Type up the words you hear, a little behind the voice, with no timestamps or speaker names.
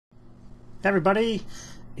Everybody,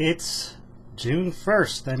 it's June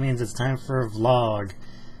 1st. That means it's time for a vlog.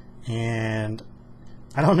 And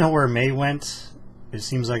I don't know where May went. It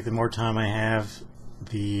seems like the more time I have,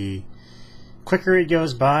 the quicker it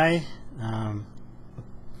goes by.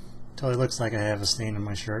 Totally looks like I have a stain on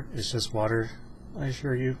my shirt. It's just water, I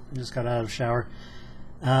assure you. I just got out of the shower.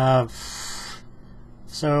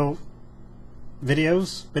 So,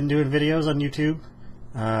 videos. Been doing videos on YouTube.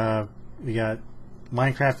 We got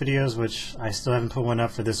Minecraft videos, which I still haven't put one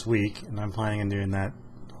up for this week, and I'm planning on doing that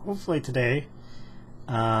hopefully today.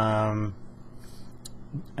 I'm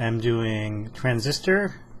doing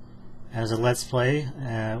Transistor as a Let's Play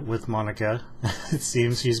with Monica. It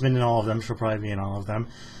seems she's been in all of them. She'll probably be in all of them.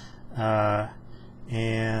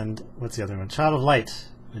 And what's the other one? Child of Light.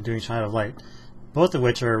 I'm doing Child of Light. Both of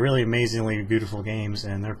which are really amazingly beautiful games,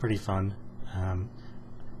 and they're pretty fun.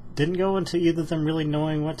 Didn't go into either of them really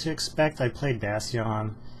knowing what to expect. I played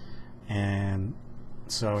Bastion, and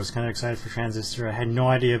so I was kind of excited for Transistor. I had no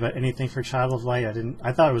idea about anything for Child of Light.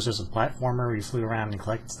 I thought it was just a platformer where you flew around and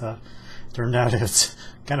collected stuff. Turned out it's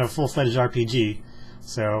kind of a full-fledged RPG.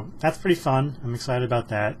 So that's pretty fun. I'm excited about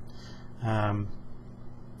that. I'm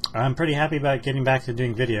pretty happy about getting back to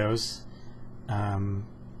doing videos.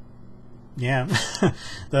 Yeah.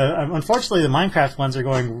 Unfortunately, the Minecraft ones are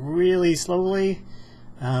going really slowly.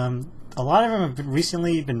 A lot of them have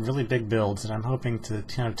recently been really big builds, and I'm hoping to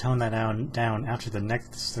kind of tone that down after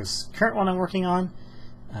this current one I'm working on.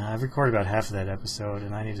 I've recorded about half of that episode,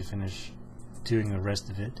 and I need to finish doing the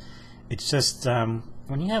rest of it. It's just,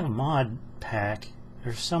 when you have a mod pack,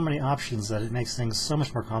 there's so many options that it makes things so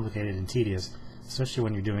much more complicated and tedious, especially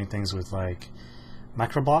when you're doing things with, like,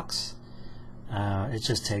 microblocks. It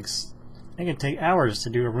just takes... It can take hours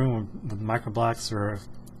to do a room with microblocks, or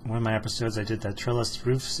one of my episodes I did that trellis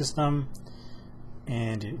roof system,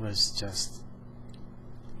 and it was just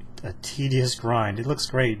a tedious grind. It looks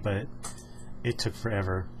great, but it took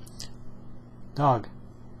forever. Dog.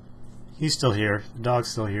 He's still here. The dog's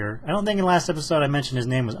still here. I don't think in the last episode I mentioned his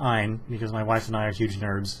name was Ein, because my wife and I are huge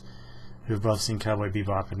nerds who've both seen Cowboy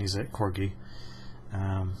Bebop, and he's a corgi.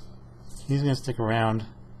 He's going to stick around.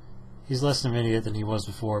 He's less of an idiot than he was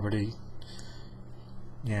before, but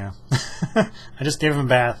yeah. I just gave him a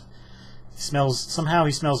bath. Somehow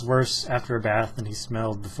he smells worse after a bath than he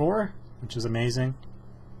smelled before, which is amazing.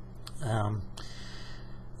 I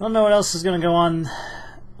don't know what else is going to go on.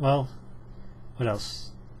 Well, what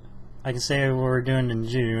else? I can say what we're doing in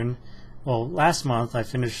June. Well, last month I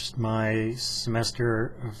finished my first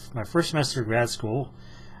semester of grad school,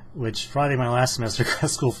 which is probably my last semester of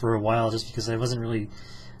grad school for a while, just because I wasn't really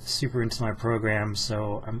super into my program,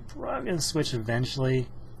 so I'm probably going to switch eventually.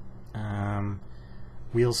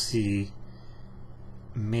 We'll see.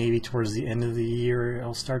 Maybe towards the end of the year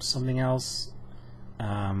I'll start something else.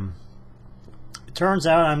 It turns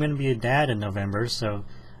out I'm going to be a dad in November, so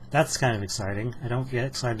that's kind of exciting. I don't get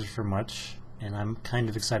excited for much, and I'm kind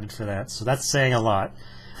of excited for that, so that's saying a lot.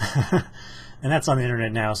 And that's on the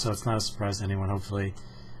internet now, so it's not a surprise to anyone, hopefully.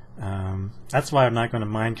 That's why I'm not going to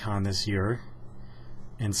Minecon this year.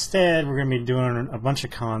 Instead, we're going to be doing a bunch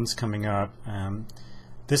of cons coming up.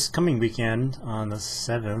 This coming weekend, on the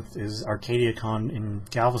 7th, is ArcadiaCon in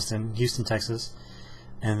Galveston, Houston, Texas.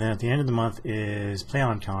 And then at the end of the month is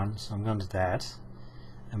PlayOnCon, so I'm going to that.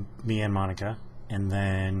 Me and Monica. And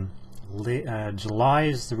then July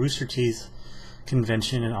is the Rooster Teeth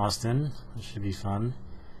convention in Austin, which should be fun.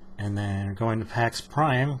 And then going to PAX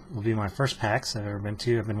Prime will be my first PAX I've ever been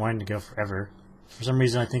to. I've been wanting to go forever. For some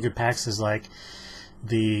reason, I think of PAX as like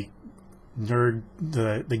the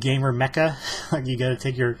gamer mecca. Like, you gotta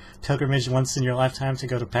take your pilgrimage once in your lifetime to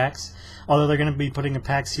go to PAX. Although they're gonna be putting a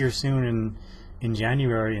PAX here soon in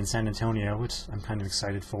January in San Antonio, which I'm kind of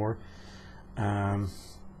excited for.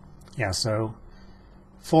 Yeah, so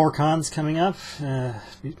 4 cons coming up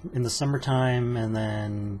in the summertime, and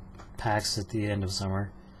then PAX at the end of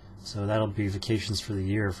summer. So that'll be vacations for the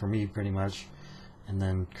year for me, pretty much, and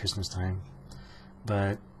then Christmas time.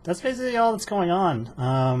 But that's basically all that's going on.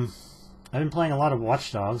 I've been playing a lot of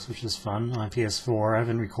Watch Dogs, which is fun, on PS4. I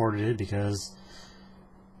haven't recorded it because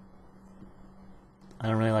I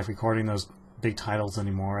don't really like recording those big titles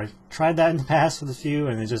anymore. I've tried that in the past with a few,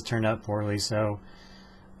 and it just turned out poorly, so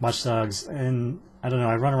Watch Dogs, and I don't know,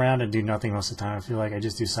 I run around and do nothing most of the time. I feel like I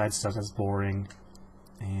just do side stuff that's boring,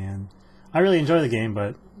 and I really enjoy the game,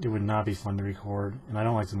 but it would not be fun to record, and I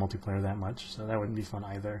don't like the multiplayer that much, so that wouldn't be fun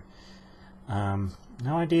either.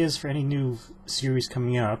 No ideas for any new series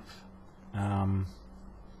coming up. I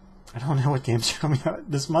don't know what games are coming out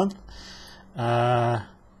this month. Yeah,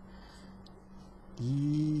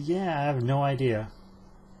 I have no idea.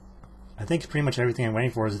 I think pretty much everything I'm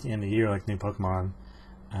waiting for is at the end of the year, like new Pokemon,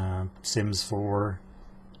 Sims 4.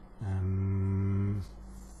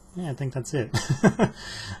 Yeah, I think that's it.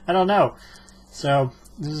 I don't know. So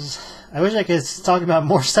I wish I could talk about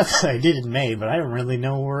more stuff that I did in May, but I don't really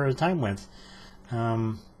know where the time went.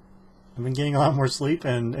 I've been getting a lot more sleep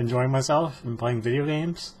and enjoying myself and playing video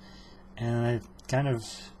games, and I kind of,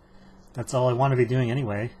 that's all I want to be doing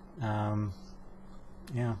anyway.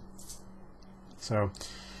 Yeah. So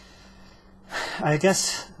I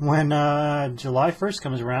guess when July 1st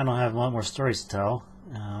comes around, I'll have a lot more stories to tell.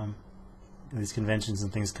 These conventions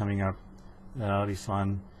and things coming up, that'll be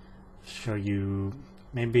fun. Show you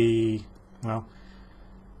maybe, well,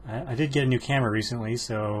 I did get a new camera recently,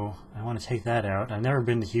 so I want to take that out. I've never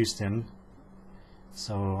been to Houston,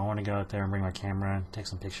 so I want to go out there and bring my camera, take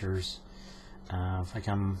some pictures. If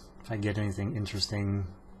I get anything interesting,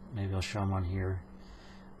 maybe I'll show them on here.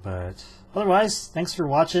 But otherwise, thanks for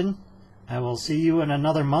watching. I will see you in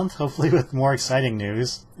another month, hopefully with more exciting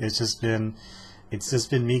news. It's just been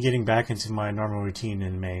me getting back into my normal routine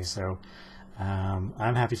in May, so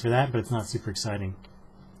I'm happy for that, but it's not super exciting.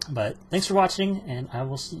 But thanks for watching, and I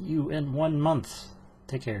will see you in 1 month.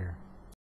 Take care.